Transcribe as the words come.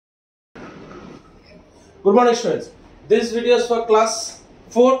Good morning students. This video is for class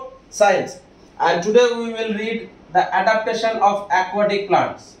 4 science and today we will read the adaptation of aquatic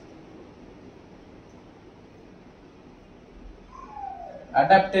plants.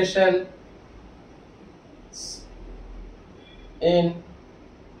 Adaptation in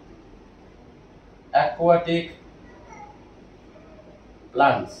aquatic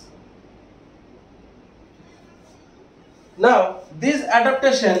plants. Now this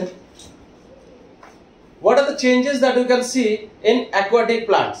adaptation, what are the changes that you can see in aquatic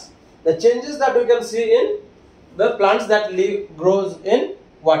plants? The changes that you can see in the plants that grows in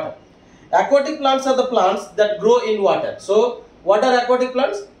water. Aquatic plants are the plants that grow in water. So what are aquatic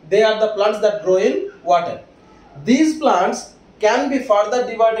plants? They are the plants that grow in water. These plants can be further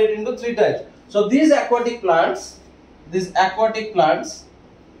divided into three types. So these aquatic plants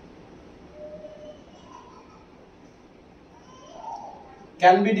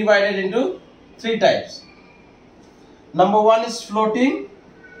can be divided into three types. Number one is floating,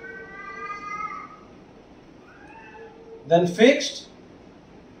 then fixed,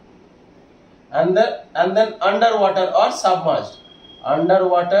 and then underwater or submerged.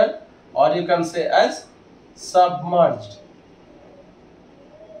 Underwater, or you can say as submerged.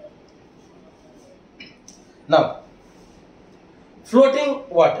 Now, floating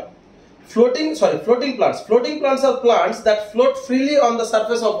plants. Floating plants are plants that float freely on the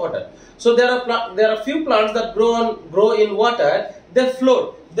surface of water. So there are few plants that grow in water. They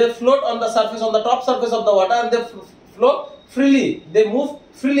float on the surface, on the top surface of the water, and they float freely. They move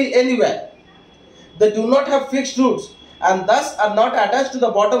freely anywhere. They do not have fixed roots and thus are not attached to the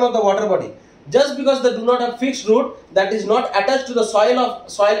bottom of the water body. Just because they do not have fixed root, that is not attached to the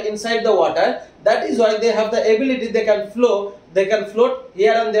soil inside the water, that is why they have the ability, they can float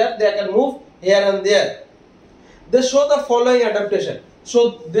here and there, they can move here and there. They show the following adaptation.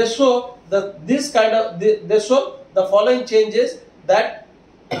 So they show the following changes that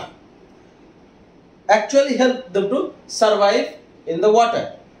actually help them to survive in the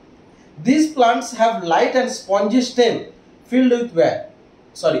water. These plants have light and spongy stem filled with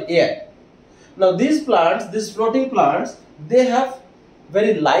air. Now these floating plants, they have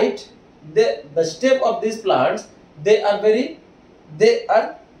very light. The stem of these plants, they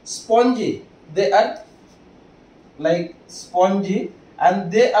are spongy. They are like spongy,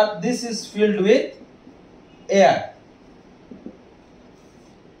 and this is filled with air,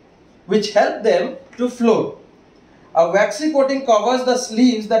 which help them to float. A waxy coating covers the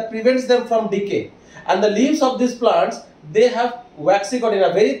leaves that prevents them from decay. And the leaves of these plants, they have waxy coating, a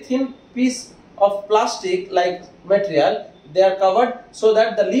very thin piece of plastic like material. They are covered so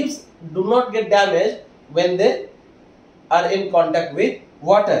that the leaves do not get damaged when they are in contact with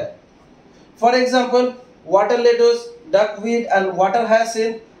water. For example, water lettuce, duckweed and water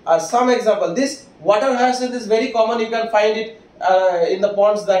hyacinth are some examples. This water hyacinth is very common. You can find it in the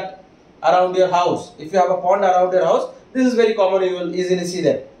ponds that around your house. If you have a pond around your house, this is very common. You will easily see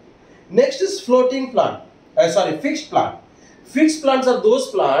them. Next is fixed plant. Fixed plants are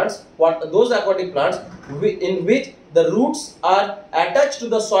those aquatic plants in which the roots are attached to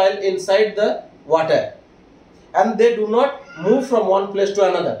the soil inside the water, and they do not move from one place to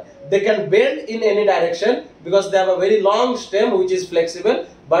another. They can bend in any direction because they have a very long stem which is flexible,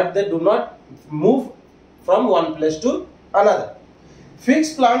 but they do not move from one place to another.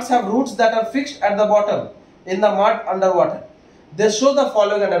 Fixed plants have roots that are fixed at the bottom in the mud underwater. They show the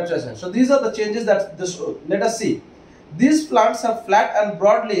following adaptation. So these are the changes that let us see. These plants have flat and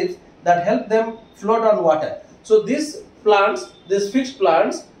broad leaves that help them float on water. So these fixed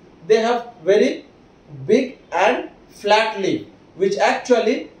plants, they have very big and flat leaf, which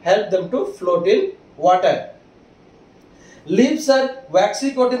actually help them to float in water. Leaves are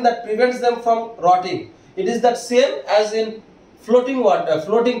waxy coating that prevents them from rotting. It is the same as in floating water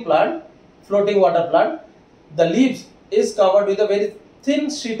plant. The leaves is covered with a very thin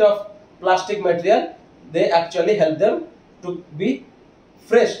sheet of plastic material. They actually help them to be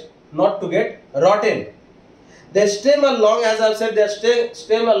fresh, not to get rotten. Their stem are long, as I have said, their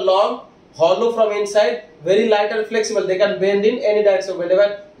stem are long, hollow from inside, very light and flexible. They can bend in any direction.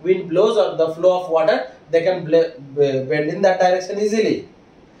 Whenever wind blows or the flow of water, they can bend in that direction easily.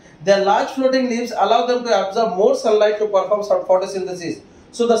 Their large floating leaves allow them to absorb more sunlight to perform photosynthesis.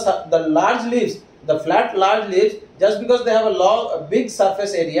 So the large leaves, the flat large leaves, just because they have a big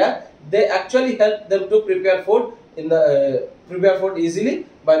surface area, they actually help them to prepare food easily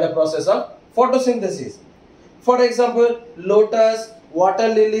by the process of photosynthesis. For example, lotus, water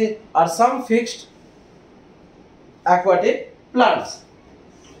lily are some fixed aquatic plants.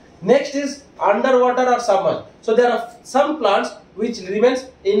 Next is underwater or submerged. So there are some plants which remains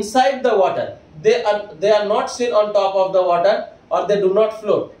inside the water. they are not seen on top of the water, or they do not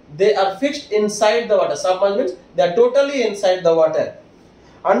float. They are fixed inside the water. Submerged means they are totally inside the water.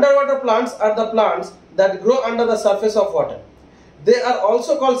 Underwater plants are the plants that grow under the surface of water. They are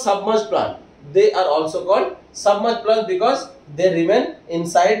also called submerged plants. They are also called submerged plants because they remain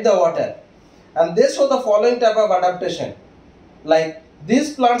inside the water. And they show the following type of adaptation. Like,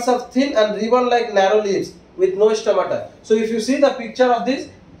 these plants have thin and ribbon-like narrow leaves with no stomata. So if you see the picture of this,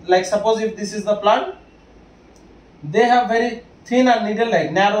 like suppose if this is the plant, they have very thin and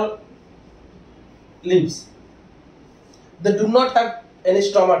needle-like narrow leaves. They do not have any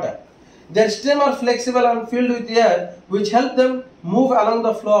stomata. Their stem are flexible and filled with air, which help them move along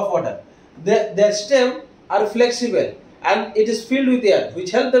the flow of water. Their stem are flexible and it is filled with air,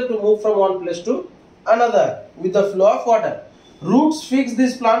 which help them to move from one place to another with the flow of water. Roots fix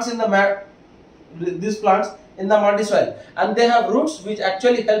these plants in the muddy soil, and they have roots which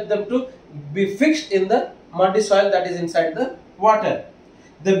actually help them to be fixed in the muddy soil that is inside the water.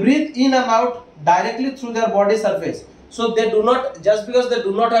 They breathe in and out directly through their body surface. So they do not, just because they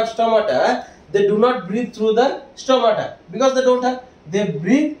do not have stomata, they do not breathe through the stomata because they don't have. They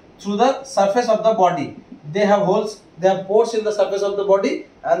breathe through the surface of the body. They have holes, they have pores in the surface of the body,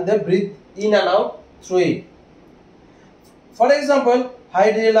 and they breathe in and out through it. For example,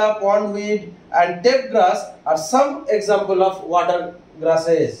 hydrilla, pondweed, and tape grass are some example of water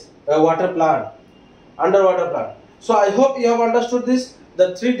grasses, water plant, underwater plant. So I hope you have understood this.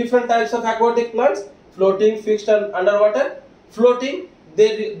 The three different types of aquatic plants: floating, fixed, and underwater. Floating,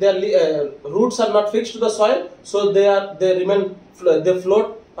 their roots are not fixed to the soil, so they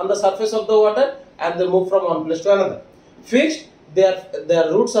float on the surface of the water and they move from one place to another. Fixed,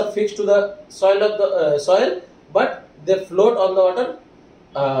 their roots are fixed to the soil of the soil, but they float on the water,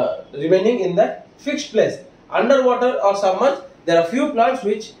 remaining in that fixed place. Underwater or submerged, there are few plants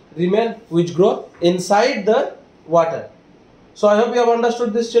which grow inside the water. So I hope you have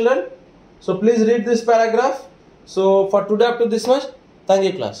understood this, children. So please read this paragraph. So for today up to this much. Thank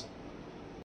you, class.